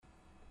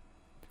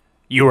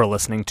You are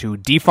listening to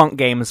Defunct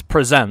Games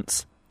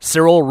presents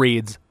Cyril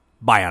Reads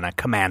Bionic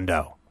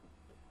Commando.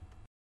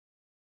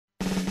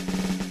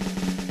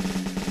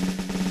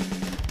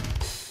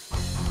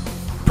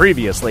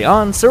 Previously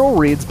on Cyril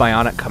Reads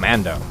Bionic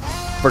Commando.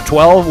 For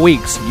 12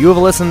 weeks, you have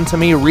listened to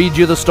me read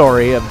you the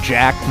story of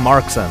Jack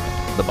Markson,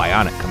 the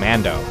Bionic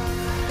Commando.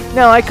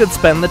 Now, I could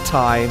spend the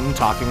time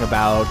talking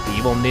about the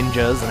evil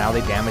ninjas and how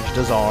they damaged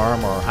his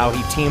arm, or how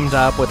he teamed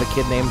up with a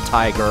kid named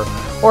Tiger,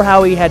 or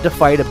how he had to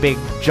fight a big,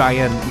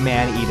 giant,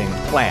 man-eating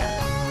plant.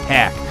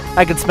 Heck,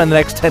 I could spend the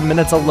next 10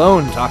 minutes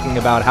alone talking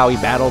about how he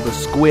battled a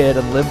squid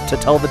and lived to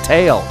tell the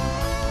tale.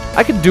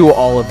 I could do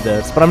all of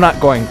this, but I'm not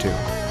going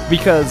to.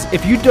 Because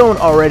if you don't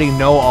already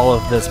know all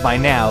of this by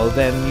now,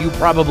 then you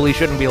probably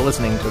shouldn't be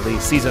listening to the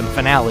season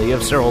finale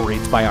of Cyril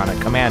Reads Bionic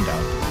Commando.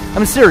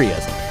 I'm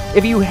serious.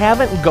 If you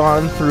haven't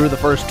gone through the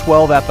first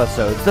 12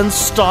 episodes, then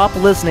stop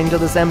listening to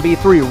this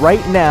MP3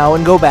 right now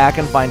and go back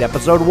and find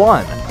episode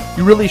 1.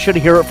 You really should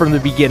hear it from the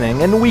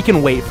beginning, and we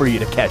can wait for you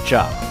to catch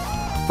up.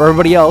 For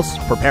everybody else,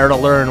 prepare to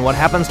learn what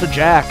happens to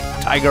Jack,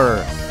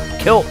 Tiger,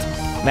 Kilt,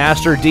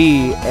 Master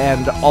D,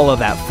 and all of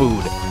that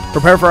food.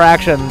 Prepare for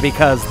action,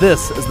 because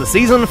this is the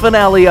season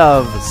finale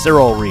of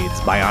Cyril Reads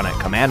Bionic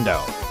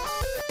Commando.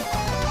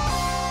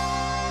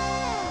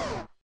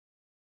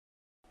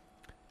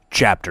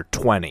 Chapter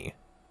 20.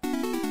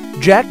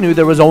 Jack knew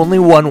there was only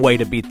one way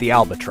to beat the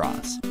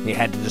Albatross. He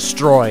had to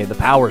destroy the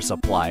power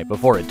supply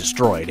before it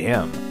destroyed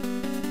him.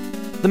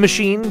 The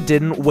machine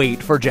didn't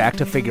wait for Jack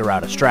to figure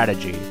out a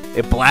strategy.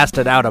 It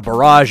blasted out a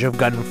barrage of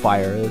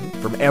gunfire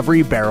from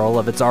every barrel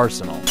of its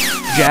arsenal.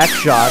 Jack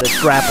shot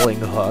its grappling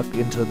hook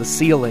into the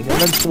ceiling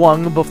and then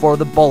swung before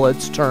the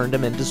bullets turned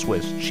him into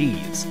Swiss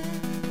cheese.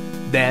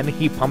 Then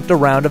he pumped a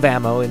round of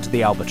ammo into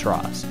the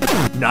Albatross,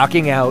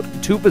 knocking out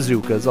 2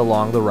 bazookas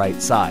along the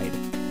right side.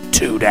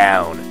 2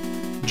 down,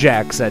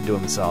 Jack said to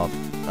himself.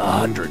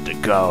 100 to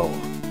go.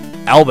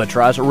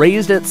 Albatross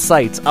raised its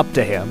sights up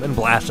to him and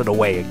blasted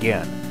away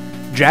again.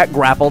 Jack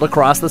grappled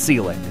across the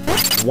ceiling,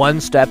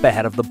 1 step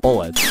ahead of the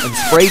bullets, and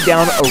sprayed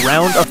down a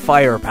round of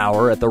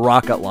firepower at the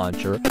rocket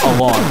launcher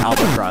along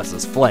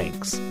Albatross's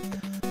flanks.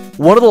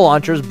 One of the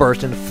launchers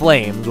burst into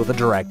flames with a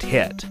direct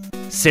hit,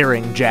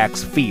 searing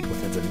Jack's feet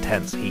with its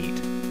intense heat.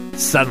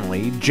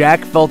 Suddenly,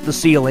 Jack felt the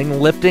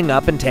ceiling lifting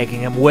up and taking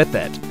him with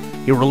it.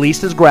 He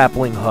released his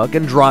grappling hook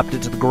and dropped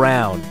it to the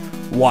ground,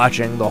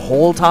 watching the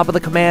whole top of the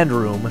command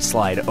room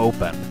slide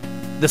open.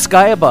 The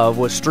sky above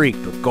was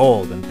streaked with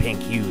gold and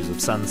pink hues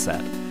of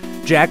sunset.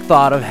 Jack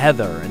thought of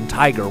Heather and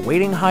Tiger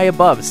waiting high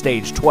above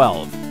Stage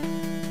 12.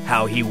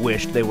 How he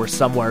wished they were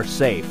somewhere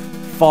safe,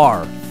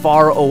 far,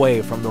 far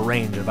away from the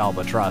range of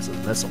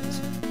Albatross's missiles.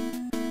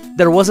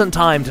 There wasn't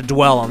time to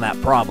dwell on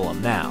that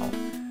problem now.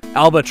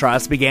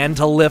 Albatross began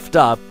to lift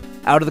up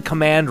out of the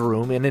command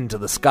room and into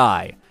the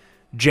sky.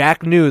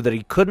 Jack knew that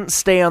he couldn't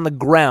stay on the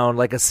ground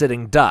like a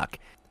sitting duck.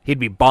 He'd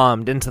be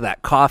bombed into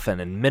that coffin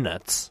in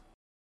minutes.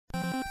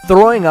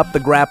 Throwing up the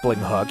grappling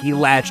hook, he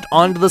latched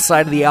onto the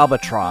side of the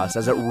Albatross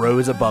as it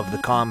rose above the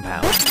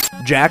compound.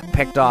 Jack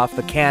picked off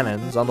the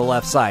cannons on the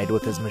left side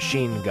with his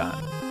machine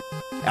gun.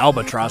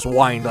 Albatross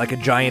whined like a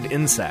giant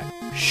insect,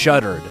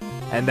 shuddered,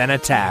 and then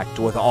attacked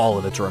with all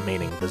of its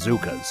remaining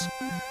bazookas.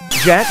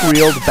 Jack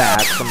reeled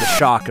back from the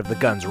shock of the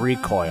gun's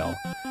recoil.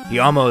 He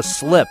almost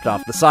slipped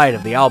off the side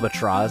of the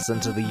Albatross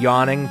into the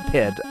yawning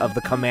pit of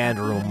the command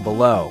room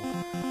below.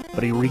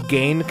 But he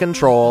regained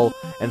control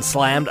and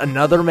slammed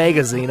another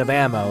magazine of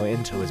ammo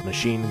into his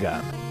machine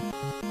gun.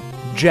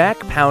 Jack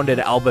pounded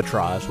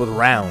Albatross with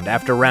round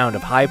after round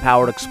of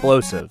high-powered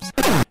explosives,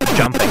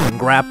 jumping and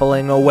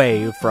grappling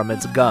away from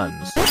its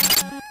guns.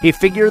 He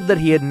figured that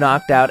he had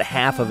knocked out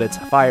half of its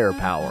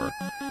firepower,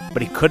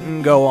 but he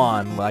couldn't go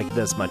on like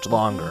this much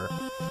longer.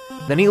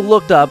 Then he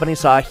looked up and he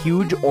saw a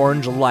huge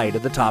orange light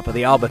at the top of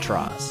the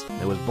Albatross.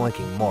 It was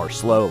blinking more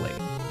slowly.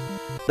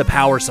 The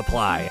power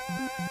supply.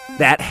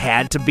 That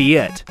had to be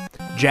it.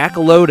 Jack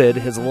loaded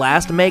his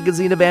last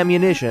magazine of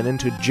ammunition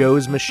into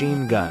Joe's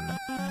machine gun.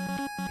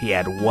 He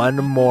had one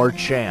more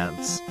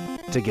chance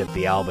to get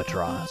the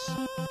Albatross.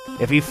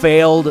 If he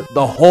failed,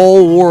 the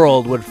whole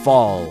world would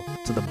fall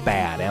to the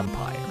bad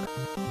Empire.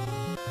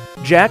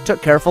 Jack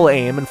took careful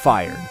aim and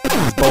fired.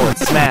 His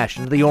bullets smashed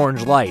into the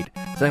orange light,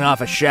 setting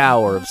off a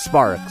shower of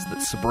sparks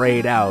that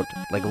sprayed out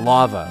like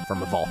lava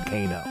from a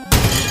volcano.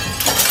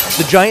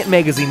 The giant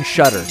magazine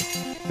shuddered,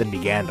 then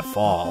began to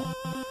fall.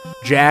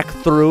 Jack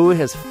threw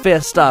his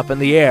fist up in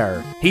the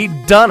air.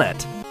 He'd done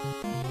it!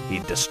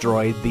 He'd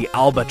destroyed the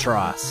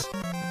Albatross.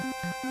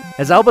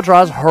 As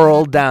Albatross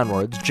hurled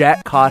downwards,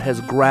 Jack caught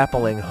his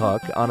grappling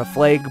hook on a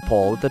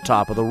flagpole at the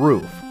top of the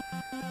roof.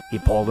 He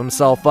pulled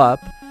himself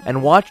up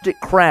and watched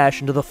it crash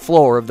into the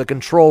floor of the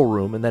control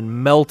room and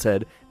then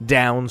melted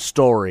down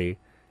story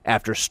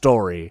after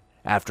story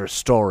after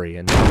story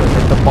until it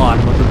hit the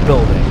bottom of the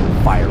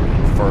building, fiery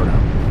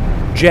inferno.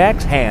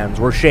 Jack's hands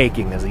were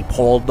shaking as he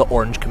pulled the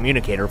orange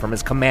communicator from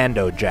his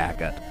commando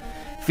jacket.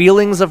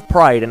 Feelings of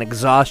pride and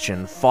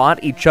exhaustion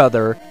fought each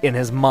other in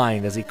his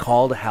mind as he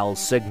called Hal's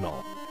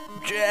signal.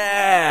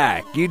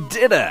 "Jack, you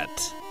did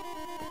it!"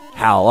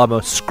 Hal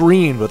almost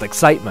screamed with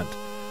excitement.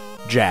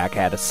 Jack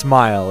had a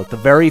smile at the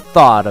very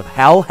thought of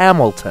Hal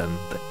Hamilton,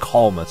 the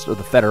calmest of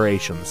the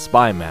Federation's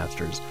spy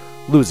masters,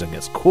 losing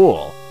his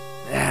cool.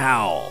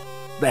 "Hal,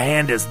 the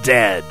hand is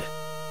dead,"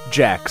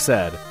 Jack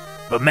said,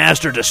 "but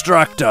Master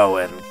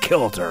Destructo and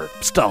Kilt are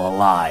still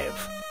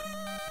alive."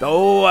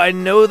 "Oh, I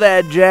know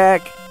that,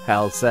 Jack,"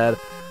 Hal said.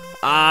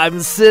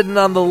 "I'm sitting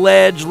on the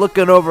ledge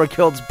looking over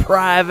Kilt's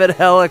private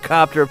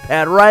helicopter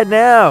pad right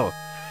now.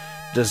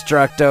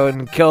 Destructo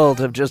and Kilt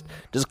have just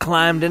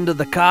climbed into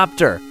the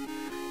copter.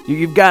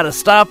 You've got to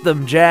stop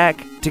them,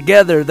 Jack.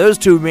 Together, those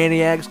two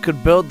maniacs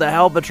could build the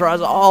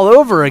Albatross all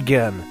over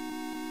again."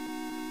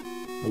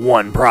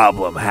 "One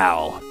problem,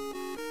 Hal,"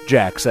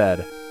 Jack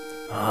said.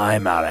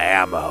 "I'm out of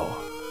ammo."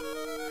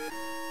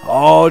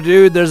 "Oh,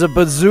 dude, there's a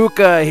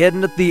bazooka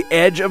hidden at the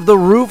edge of the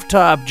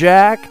rooftop,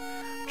 Jack.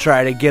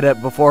 Try to get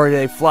it before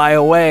they fly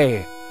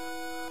away."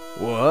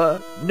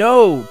 "What?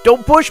 No,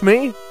 don't push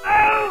me."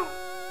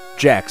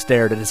 Jack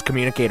stared at his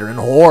communicator in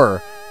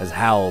horror as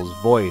Hal's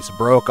voice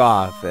broke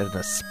off in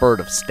a spurt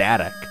of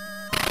static.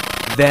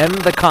 Then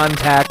the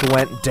contact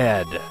went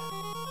dead.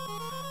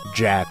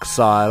 Jack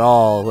saw it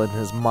all in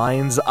his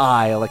mind's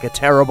eye like a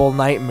terrible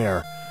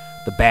nightmare.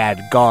 The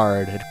bad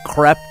guard had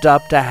crept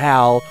up to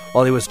Hal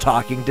while he was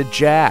talking to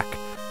Jack.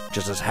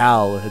 Just as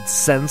Hal had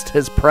sensed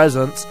his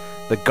presence,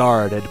 the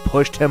guard had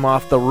pushed him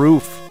off the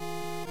roof.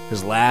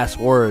 His last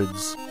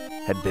words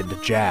had been to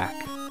Jack.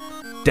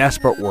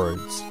 Desperate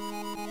words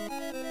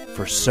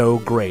for so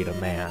great a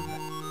man.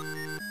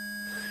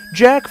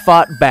 Jack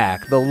fought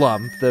back the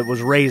lump that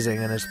was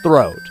raising in his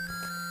throat.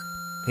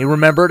 He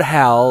remembered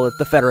Hal at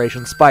the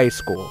Federation Spy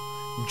School,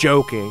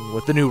 joking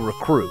with the new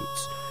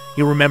recruits.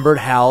 He remembered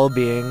Hal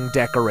being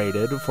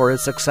decorated for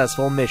his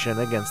successful mission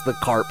against the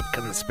Carp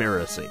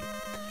conspiracy.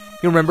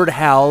 He remembered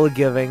Hal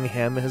giving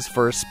him his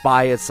first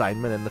spy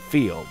assignment in the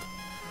field.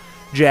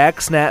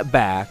 Jack snapped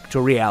back to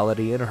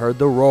reality and heard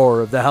the roar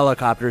of the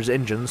helicopter's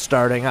engine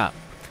starting up.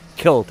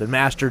 Kilt and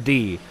Master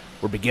D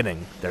were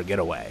beginning their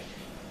getaway.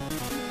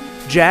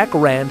 Jack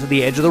ran to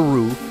the edge of the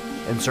roof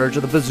in search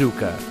of the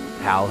bazooka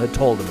Hal had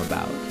told him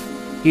about.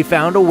 He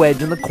found a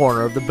wedge in the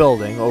corner of the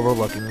building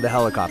overlooking the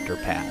helicopter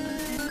pad.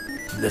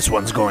 "This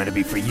one's going to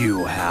be for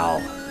you,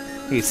 Hal,"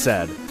 he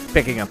said,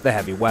 picking up the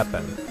heavy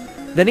weapon.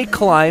 Then he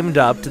climbed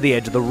up to the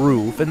edge of the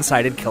roof and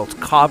sighted Kilt's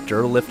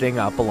copter lifting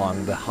up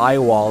along the high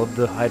wall of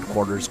the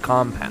headquarters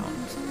compound.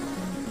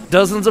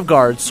 Dozens of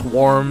guards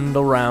swarmed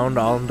around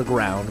on the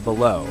ground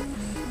below.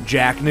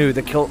 Jack knew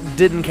that Kilt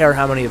didn't care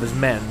how many of his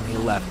men he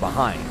left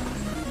behind.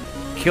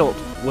 Kilt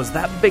was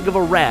that big of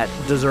a rat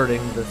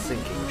deserting the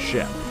sinking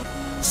ship.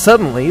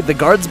 Suddenly, the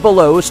guards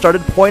below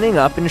started pointing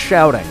up and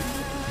shouting.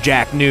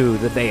 Jack knew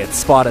that they had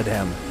spotted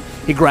him.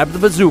 He grabbed the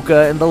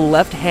bazooka in the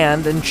left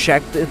hand and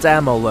checked its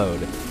ammo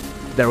load.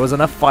 There was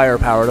enough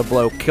firepower to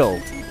blow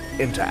Kilt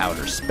into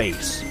outer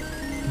space.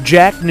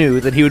 Jack knew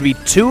that he would be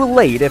too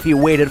late if he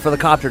waited for the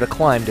copter to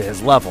climb to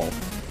his level.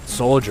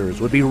 Soldiers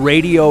would be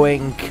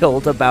radioing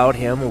Kilt about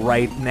him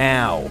right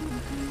now.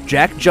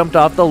 Jack jumped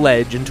off the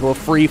ledge into a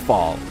free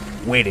fall,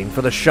 waiting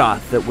for the shot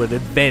that would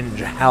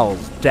avenge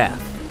Hal's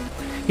death.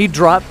 He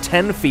dropped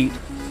 10 feet,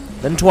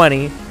 then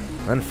 20,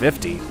 then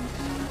 50.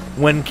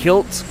 When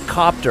Kilt's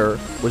copter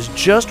was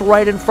just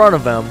right in front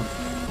of him,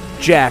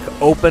 Jack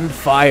opened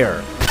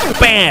fire.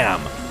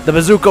 Bam! The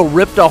bazooka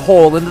ripped a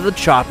hole into the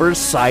chopper's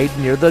side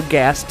near the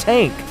gas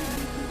tank.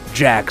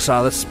 Jack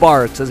saw the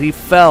sparks as he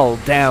fell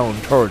down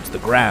towards the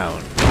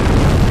ground.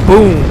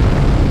 Boom!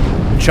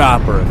 The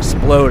chopper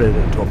exploded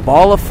into a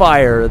ball of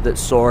fire that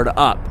soared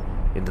up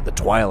into the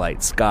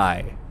twilight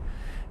sky.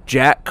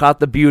 Jack caught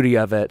the beauty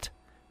of it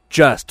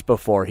just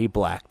before he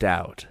blacked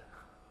out.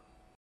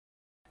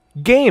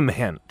 Game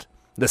hint.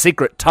 The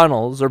secret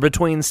tunnels are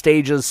between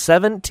stages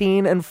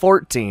 17 and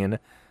 14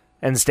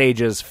 and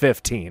stages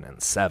 15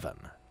 and 7.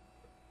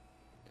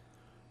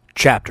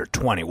 Chapter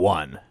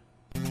 21.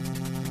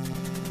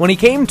 When he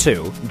came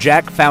to,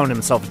 Jack found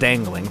himself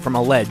dangling from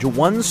a ledge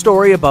 1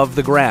 story above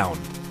the ground.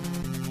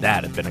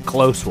 That had been a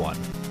close one.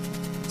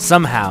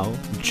 Somehow,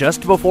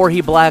 just before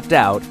he blacked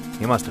out,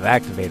 he must have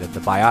activated the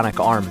bionic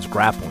arm's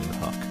grappling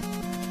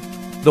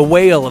hook. The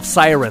wail of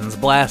sirens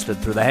blasted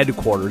through the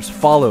headquarters,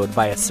 followed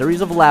by a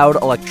series of loud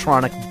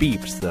electronic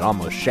beeps that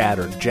almost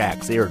shattered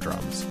Jack's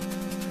eardrums.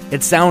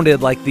 It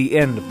sounded like the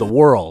end of the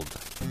world.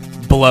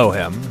 Below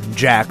him,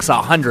 Jack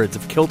saw hundreds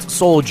of Kilt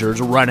soldiers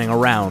running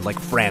around like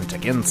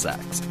frantic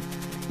insects.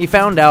 He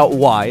found out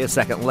why a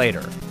second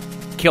later.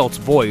 Kilt's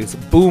voice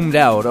boomed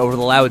out over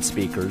the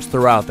loudspeakers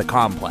throughout the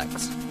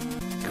complex.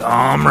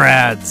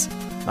 "Comrades,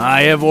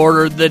 I have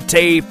ordered the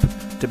tape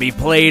to be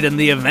played in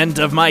the event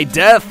of my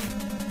death.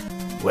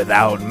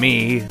 Without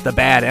me, the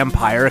bad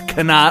empire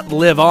cannot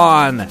live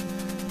on.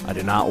 I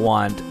do not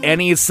want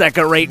any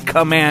second-rate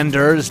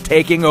commanders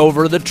taking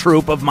over the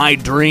troop of my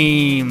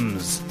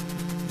dreams.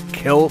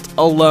 Kilt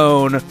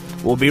alone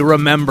will be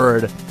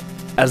remembered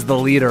as the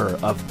leader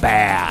of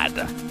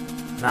bad.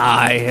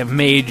 I have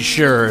made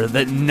sure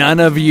that none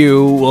of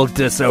you will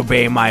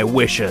disobey my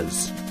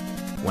wishes.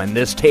 When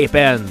this tape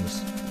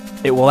ends,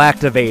 It will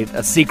activate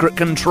a secret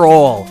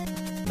control.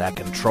 That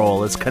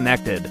control is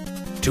connected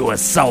to a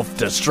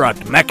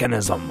self-destruct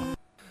mechanism.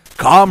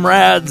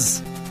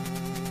 Comrades,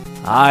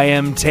 I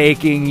am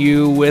taking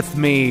you with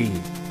me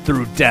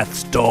through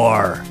death's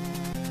door.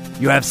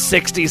 You have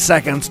 60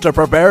 seconds to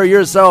prepare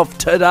yourself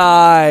to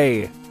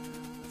die.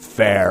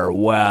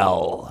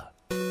 Farewell.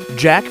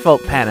 Jack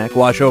felt panic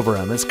wash over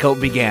him as Kilt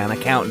began a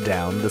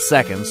countdown the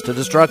seconds to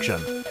destruction.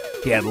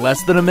 He had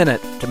less than a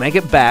minute to make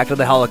it back to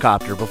the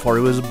helicopter before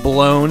he was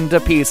blown to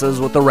pieces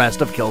with the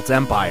rest of Kilt's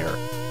empire.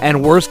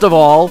 And worst of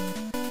all,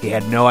 he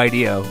had no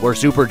idea where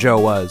Super Joe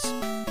was.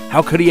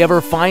 How could he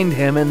ever find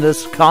him in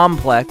this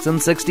complex in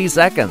 60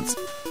 seconds?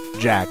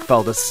 Jack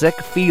felt a sick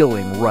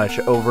feeling rush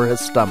over his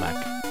stomach.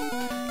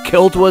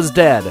 Kilt was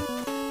dead.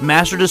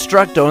 Master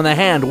Destructo and the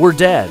Hand were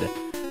dead.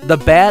 The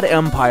bad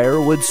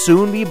empire would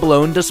soon be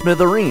blown to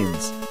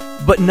smithereens.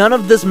 But none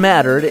of this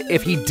mattered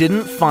if he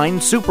didn't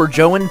find Super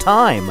Joe in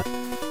time.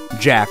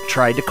 Jack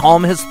tried to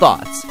calm his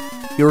thoughts.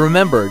 He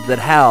remembered that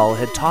Hal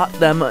had taught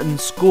them in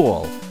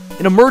school.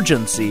 In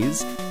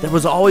emergencies, there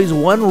was always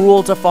one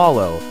rule to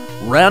follow: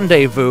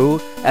 rendezvous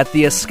at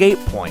the escape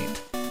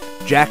point.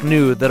 Jack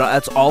knew that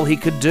that's all he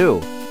could do.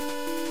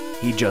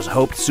 He just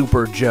hoped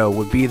Super Joe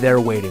would be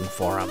there waiting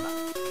for him.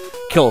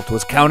 Kilt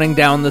was counting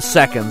down the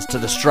seconds to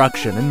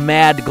destruction in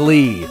mad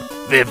glee.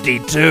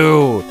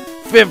 52,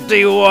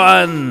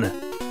 51.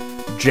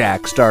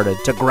 Jack started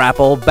to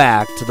grapple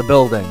back to the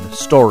building,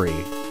 story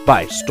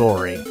by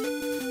story.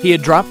 He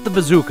had dropped the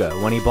bazooka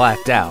when he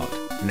blacked out.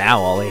 Now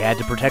all he had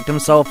to protect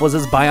himself was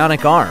his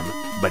bionic arm,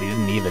 but he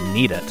didn't even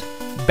need it.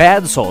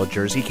 Bad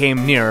soldiers he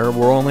came near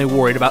were only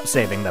worried about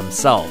saving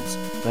themselves.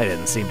 They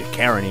didn't seem to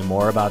care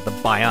anymore about the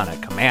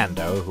Bionic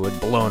Commando who had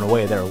blown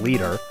away their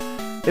leader.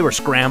 They were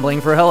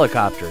scrambling for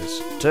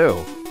helicopters, too.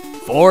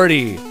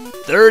 40,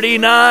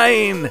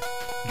 39!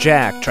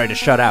 Jack tried to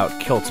shut out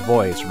Kilt's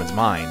voice from his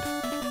mind.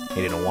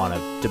 He didn't want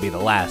it to be the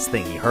last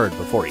thing he heard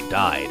before he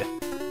died.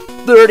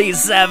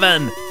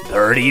 37,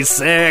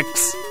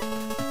 36!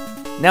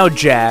 Now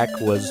Jack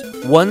was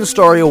one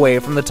story away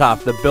from the top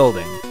of the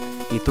building.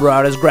 He threw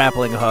out his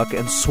grappling hook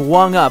and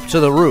swung up to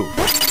the roof.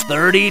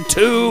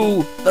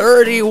 32,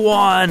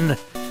 31!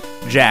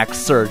 Jack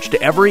searched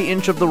every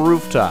inch of the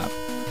rooftop.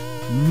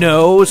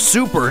 No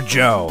Super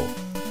Joe!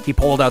 He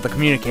pulled out the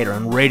communicator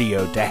and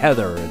radioed to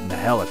Heather in the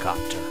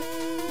helicopter.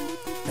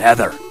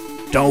 Heather,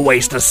 don't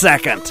waste a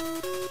second.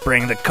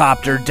 Bring the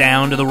copter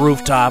down to the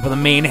rooftop of the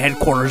main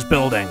headquarters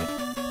building.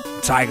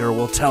 Tiger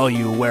will tell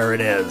you where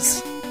it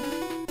is.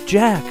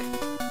 Jack,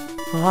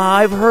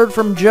 I've heard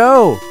from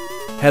Joe,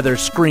 Heather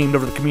screamed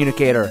over the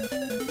communicator.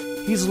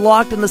 He's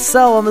locked in the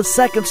cell on the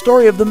second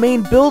story of the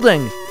main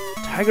building.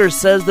 Tiger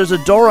says there's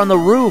a door on the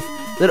roof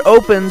that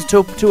opens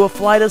to a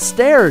flight of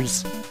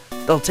stairs.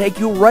 They'll take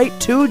you right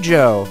to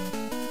Joe.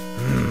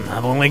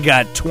 I've only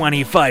got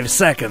 25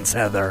 seconds,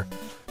 Heather,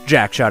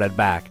 Jack shouted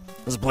back.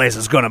 This place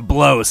is gonna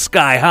blow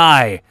sky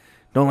high.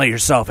 Don't let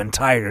yourself and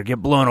Tiger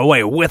get blown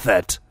away with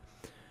it.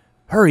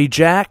 Hurry,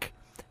 Jack,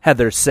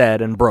 Heather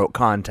said and broke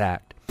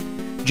contact.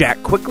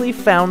 Jack quickly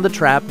found the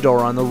trap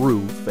door on the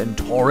roof and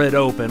tore it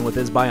open with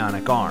his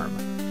bionic arm.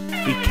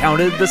 He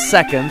counted the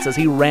seconds as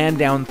he ran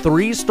down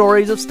 3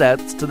 stories of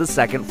steps to the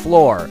second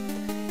floor.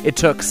 It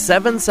took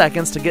 7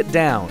 seconds to get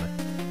down,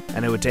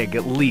 and it would take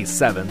at least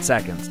 7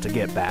 seconds to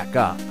get back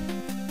up.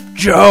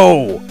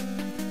 Joe!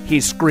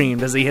 He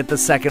screamed as he hit the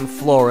second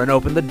floor and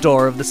opened the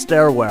door of the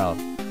stairwell.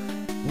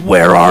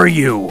 Where are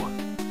you?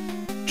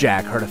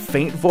 Jack heard a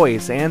faint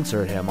voice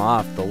answer him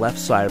off the left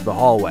side of the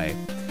hallway.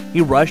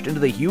 He rushed into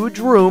the huge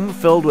room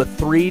filled with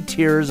 3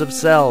 tiers of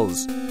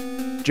cells.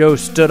 Joe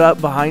stood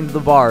up behind the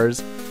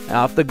bars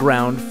off the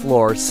ground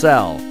floor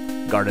cell,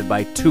 guarded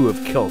by 2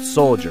 of Kilt's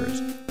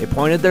soldiers. They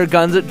pointed their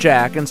guns at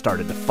Jack and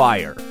started to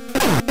fire.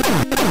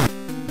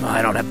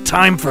 I don't have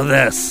time for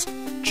this,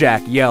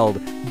 Jack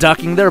yelled,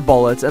 ducking their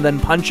bullets and then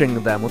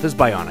punching them with his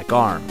bionic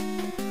arm.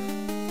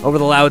 Over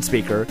the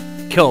loudspeaker,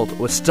 Kilt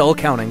was still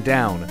counting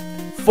down.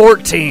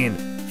 14,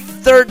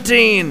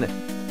 13!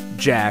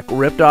 Jack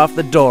ripped off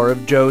the door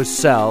of Joe's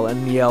cell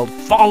and yelled,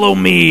 "Follow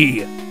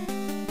me!"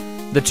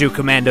 The 2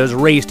 commandos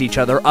raced each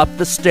other up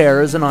the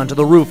stairs and onto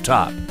the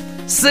rooftop.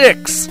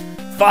 6,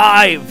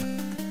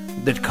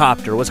 5! The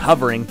copter was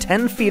hovering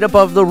 10 feet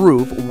above the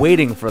roof,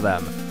 waiting for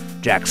them.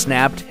 Jack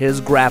snapped his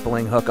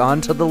grappling hook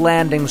onto the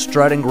landing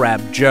strut and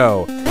grabbed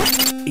Joe.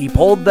 He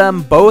pulled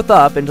them both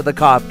up into the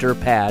copter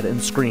pad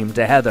and screamed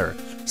to Heather,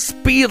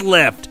 "Speed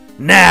lift!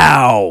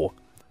 Now!"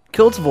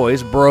 Kilt's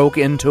voice broke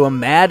into a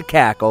mad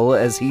cackle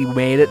as he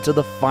made it to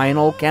the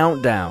final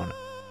countdown.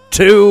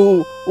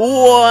 2,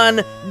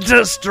 1,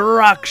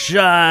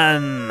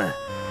 destruction!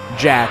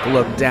 Jack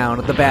looked down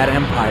at the Bad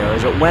Empire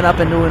as it went up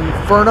into an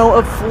inferno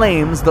of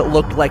flames that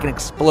looked like an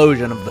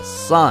explosion of the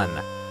sun.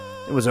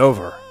 It was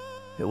over.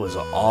 It was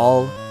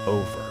all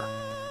over.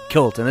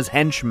 Kilt and his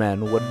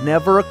henchmen would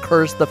never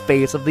curse the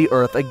face of the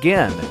earth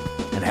again.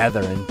 And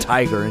Heather and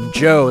Tiger and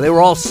Joe, they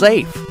were all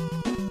safe.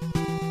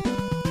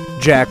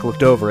 Jack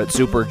looked over at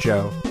Super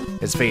Joe.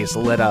 His face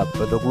lit up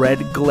with the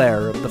red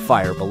glare of the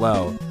fire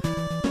below.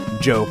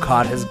 Joe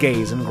caught his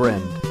gaze and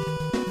grinned.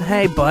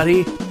 "Hey,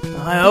 buddy,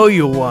 I owe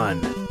you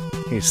one,"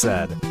 he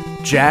said.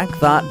 Jack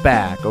thought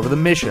back over the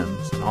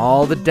missions and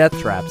all the death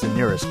traps and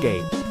near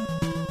escapes.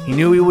 He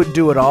knew he would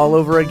do it all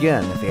over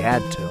again if he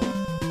had to.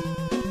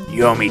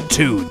 "You owe me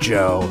 2,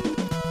 Joe.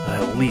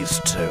 At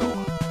least 2,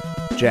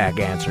 Jack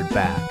answered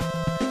back.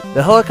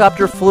 The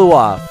helicopter flew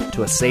off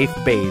to a safe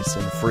base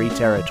in free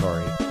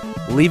territory,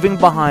 leaving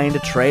behind a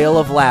trail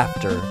of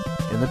laughter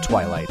in the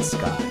twilight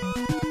sky.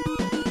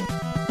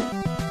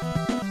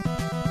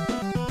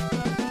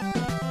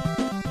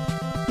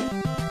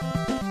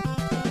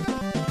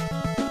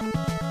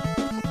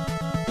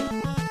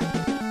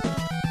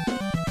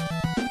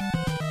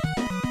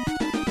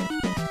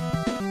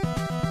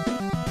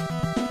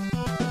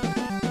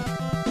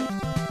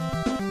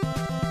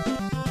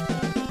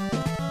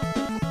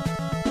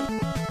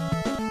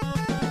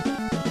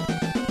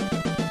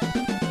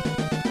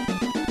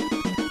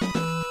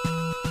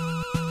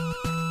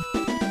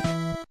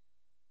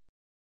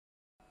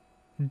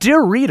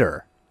 Dear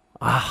reader,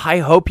 I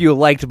hope you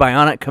liked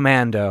Bionic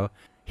Commando.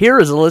 Here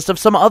is a list of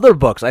some other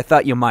books I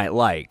thought you might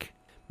like.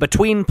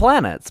 Between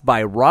Planets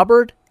by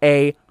Robert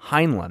A.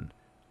 Heinlein.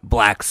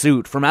 Black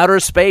Suit from Outer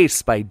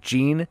Space by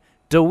Jean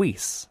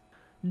DeWeese.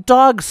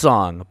 Dog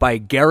Song by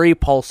Gary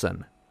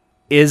Paulson.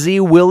 Izzy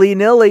Willy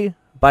Nilly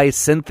by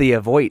Cynthia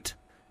Voigt.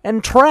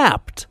 And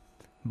Trapped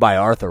by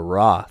Arthur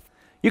Roth.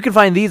 You can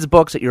find these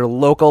books at your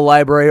local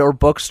library or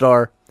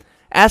bookstore.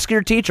 Ask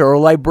your teacher or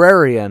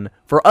librarian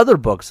for other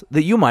books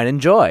that you might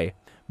enjoy.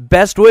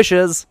 Best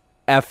wishes,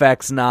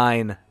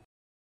 FX9.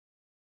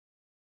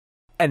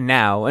 And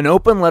now, an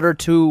open letter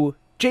to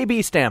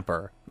J.B.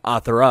 Stamper,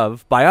 author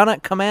of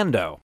Bionic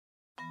Commando.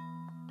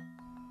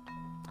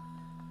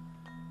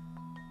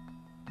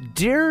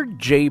 Dear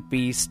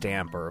J.B.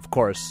 Stamper, of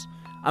course,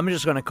 I'm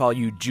just going to call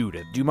you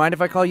Judith. Do you mind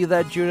if I call you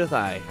that, Judith?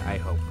 I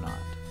hope not.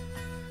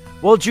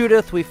 Well,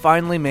 Judith, we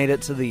finally made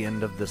it to the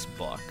end of this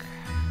book.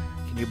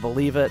 Can you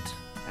believe it?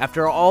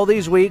 After all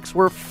these weeks,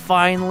 we're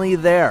finally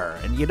there.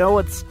 And you know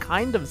what's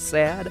kind of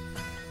sad?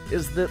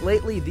 Is that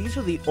lately, these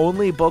are the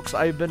only books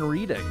I've been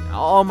reading.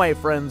 All my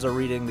friends are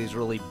reading these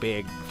really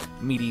big,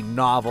 meaty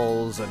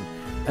novels, and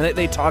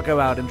they talk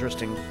about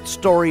interesting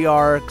story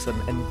arcs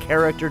and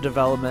character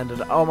development,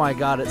 and oh my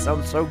god, it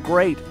sounds so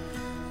great.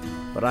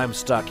 But I'm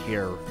stuck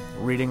here,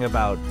 reading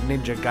about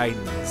Ninja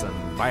Gaidens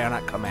and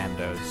Bionic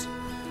Commandos.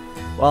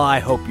 Well, I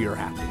hope you're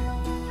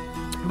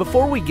happy.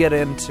 Before we get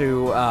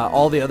into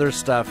all the other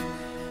stuff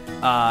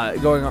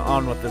going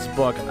on with this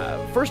book,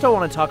 first I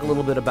want to talk a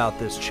little bit about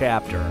this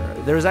chapter.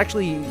 There's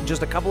actually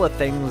just a couple of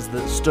things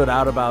that stood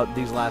out about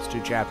these last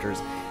 2 chapters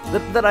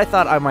that I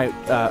thought I might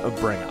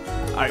bring up.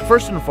 All right,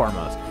 first and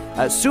foremost,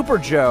 Super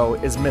Joe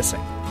is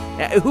missing.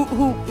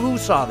 Who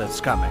saw this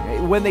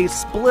coming? When they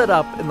split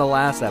up in the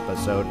last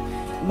episode,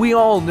 we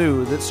all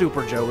knew that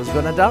Super Joe was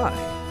going to die.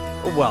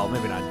 Well,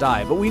 maybe not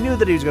die, but we knew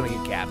that he was going to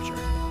get captured.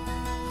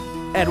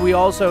 And we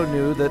also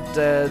knew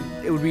that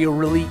it would be a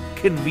really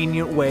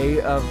convenient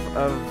way of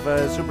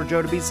Super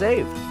Joe to be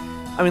saved.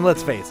 I mean,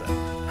 let's face it.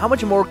 How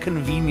much more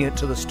convenient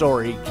to the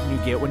story can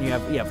you get when you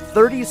have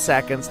 30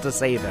 seconds to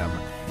save him,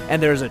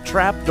 and there's a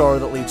trap door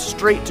that leads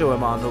straight to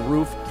him on the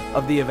roof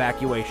of the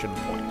evacuation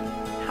point?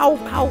 How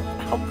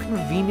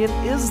convenient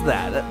is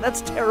that?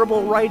 That's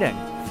terrible writing.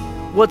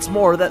 What's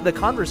more, that the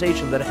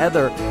conversation that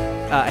Heather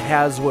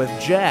has with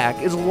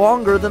Jack is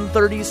longer than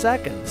 30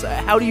 seconds.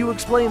 How do you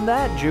explain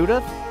that,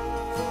 Judith?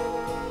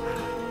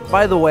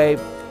 By the way,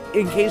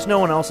 in case no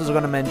one else is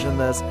going to mention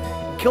this,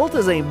 Kilt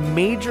is a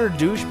major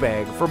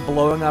douchebag for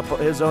blowing up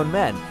his own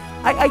men.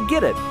 I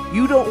get it.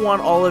 You don't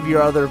want all of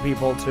your other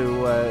people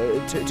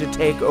to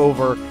take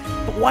over,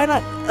 but why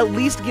not at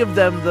least give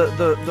them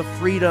the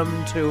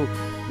freedom to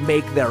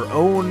make their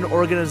own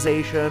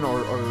organization or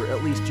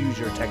at least use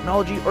your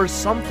technology or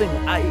something?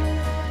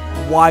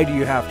 Why do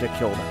you have to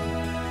kill them?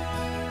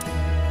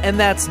 And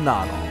that's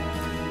not all.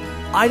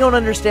 I don't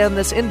understand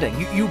this ending.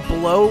 You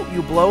blow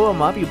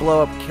him up. You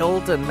blow up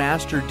Kilt and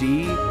Master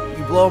D.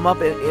 You blow him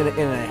up in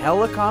a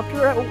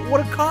helicopter.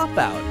 What a cop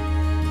out!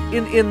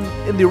 In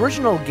the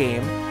original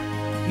game,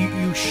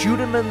 you shoot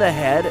him in the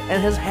head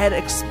and his head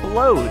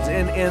explodes.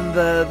 In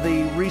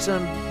the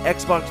recent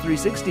Xbox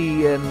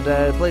 360 and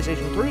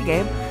PlayStation 3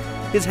 game,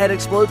 his head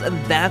explodes,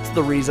 and that's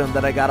the reason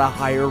that I got a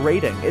higher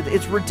rating.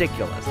 It's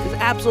ridiculous. It's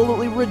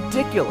absolutely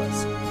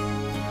ridiculous.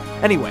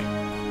 Anyway.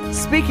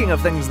 Speaking of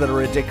things that are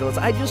ridiculous,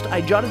 I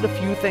jotted a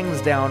few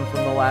things down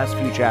from the last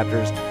few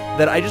chapters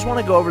that I just want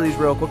to go over these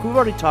real quick. We've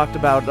already talked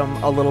about them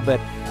a little bit,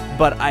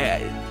 but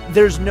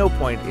there's no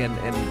point in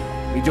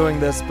me doing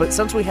this. But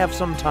since we have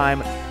some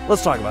time,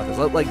 let's talk about this.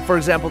 Like, for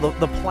example,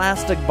 the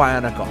plastic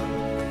bionic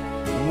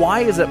arm. Why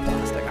is it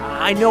plastic?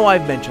 I know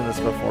I've mentioned this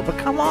before, but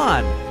come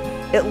on.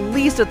 At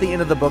least at the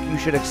end of the book, you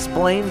should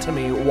explain to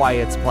me why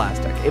it's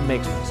plastic. It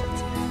makes no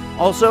sense.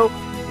 Also,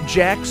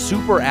 Jack's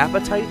super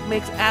appetite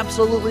makes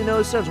absolutely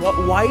no sense.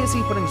 Why is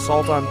he putting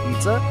salt on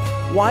pizza?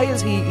 Why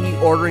is he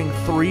ordering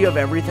 3 of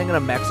everything in a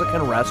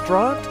Mexican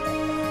restaurant?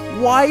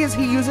 Why is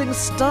he using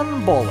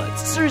stun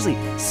bullets? Seriously,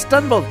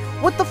 stun bullets.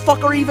 What the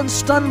fuck are even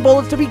stun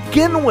bullets to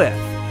begin with?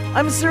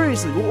 I'm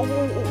seriously...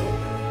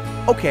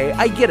 Okay,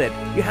 I get it.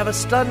 You have a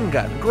stun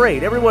gun.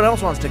 Great. Everyone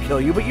else wants to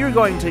kill you, but you're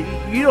going to...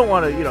 You don't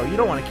want to, you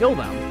don't want to kill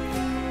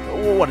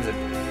them. What is it?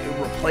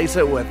 Replace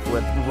it with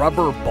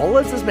rubber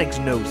bullets? This makes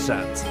no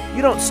sense.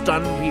 You don't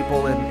stun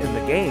people in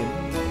the game,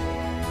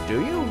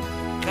 do you?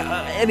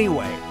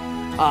 Anyway...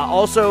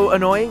 also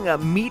annoying,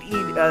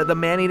 the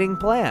man-eating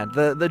plant,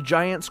 the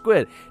giant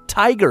squid,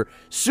 Tiger,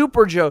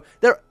 Super Joe.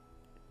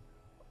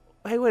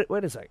 Hey,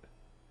 wait a second.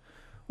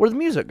 Where'd the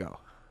music go?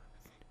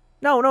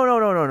 No.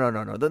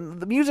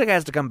 The music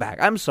has to come back.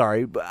 I'm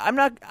sorry, but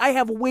I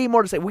have way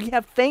more to say. We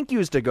have thank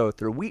yous to go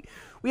through. We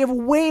have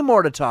way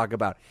more to talk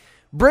about.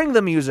 Bring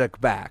the music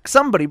back.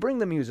 Somebody bring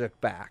the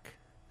music back.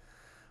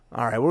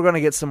 All right, we're going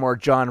to get some more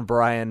John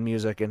Bryan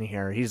music in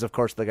here. He's, of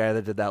course, the guy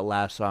that did that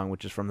last song,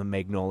 which is from the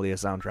Magnolia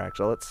soundtrack.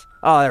 So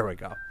there we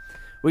go.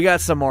 We got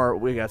some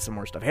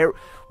more stuff. Here,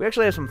 we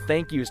actually have some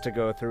thank yous to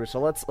go through, so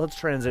let's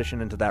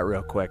transition into that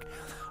real quick.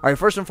 All right,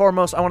 first and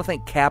foremost, I want to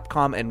thank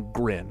Capcom and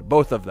Grin,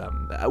 both of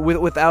them.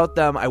 Without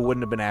them, I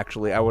wouldn't have been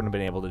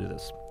able to do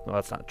this. Well,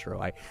 that's not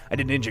true. I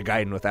did Ninja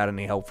Gaiden without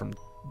any help from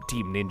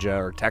Team Ninja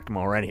or Tecmo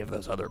or any of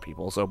those other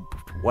people, so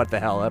what the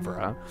hell ever,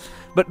 huh?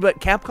 But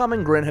Capcom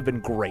and Grin have been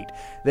great.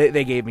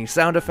 They gave me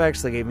sound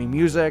effects, they gave me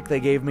music, they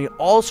gave me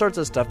all sorts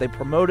of stuff. They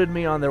promoted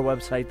me on their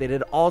website, they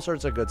did all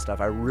sorts of good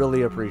stuff. I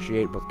really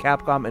appreciate both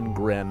Capcom and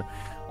Grin.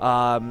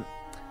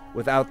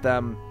 Without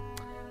them,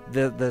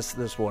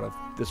 this would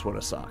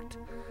have sucked.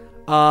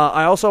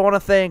 I also want to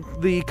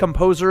thank the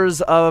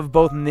composers of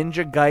both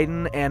Ninja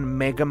Gaiden and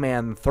Mega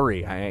Man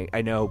 3.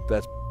 I know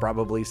that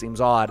probably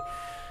seems odd,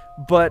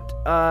 but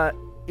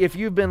if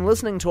you've been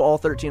listening to all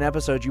 13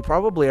 episodes, you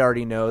probably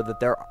already know that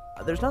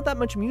there's not that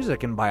much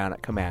music in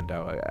Bionic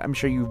Commando. I'm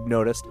sure you've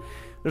noticed.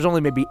 There's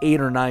only maybe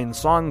 8 or 9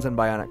 songs in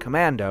Bionic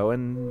Commando,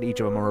 and each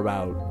of them are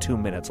about 2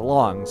 minutes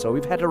long. So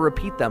we've had to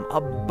repeat them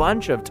a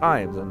bunch of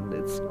times, and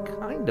it's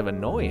kind of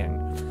annoying.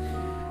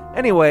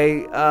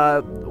 Anyway,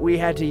 we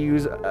had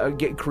to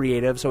get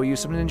creative, so we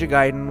used some Ninja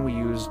Gaiden, we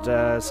used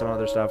some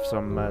other stuff,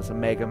 some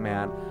Mega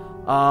Man.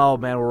 Oh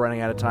man, we're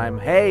running out of time.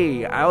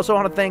 Hey, I also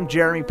want to thank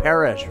Jeremy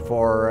Parrish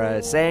for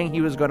saying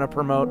he was going to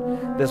promote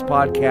this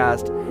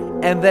podcast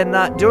and then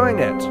not doing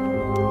it.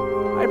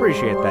 I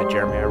appreciate that,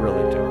 Jeremy, I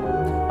really do.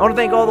 I want to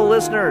thank all the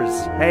listeners.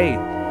 Hey,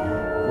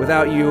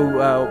 without you,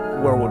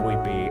 where would we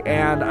be?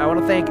 And I want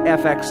to thank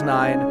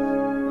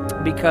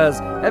FX9,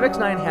 because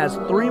FX9 has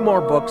 3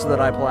 more books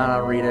that I plan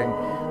on reading,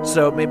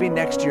 so maybe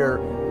next year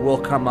we'll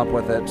come up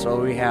with it.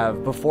 So we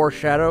have Before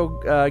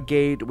Shadow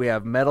Gate, we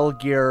have Metal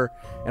Gear,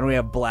 and we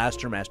have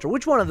Blaster Master.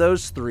 Which one of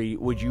those 3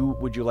 would you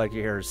like to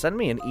hear? Send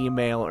me an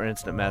email or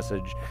instant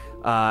message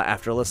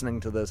after listening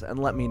to this and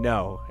let me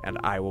know, and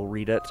I will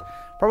read it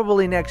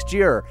probably next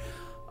year.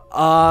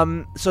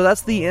 So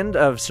that's the end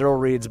of Cyril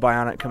Reads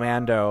Bionic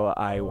Commando.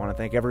 I want to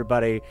thank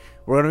everybody.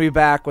 We're going to be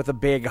back with a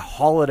big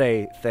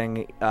holiday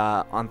thing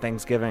on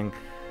Thanksgiving.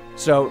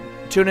 So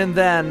tune in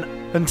then.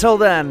 Until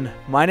then,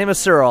 my name is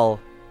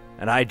Cyril,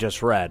 and I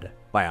just read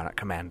Bionic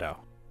Commando.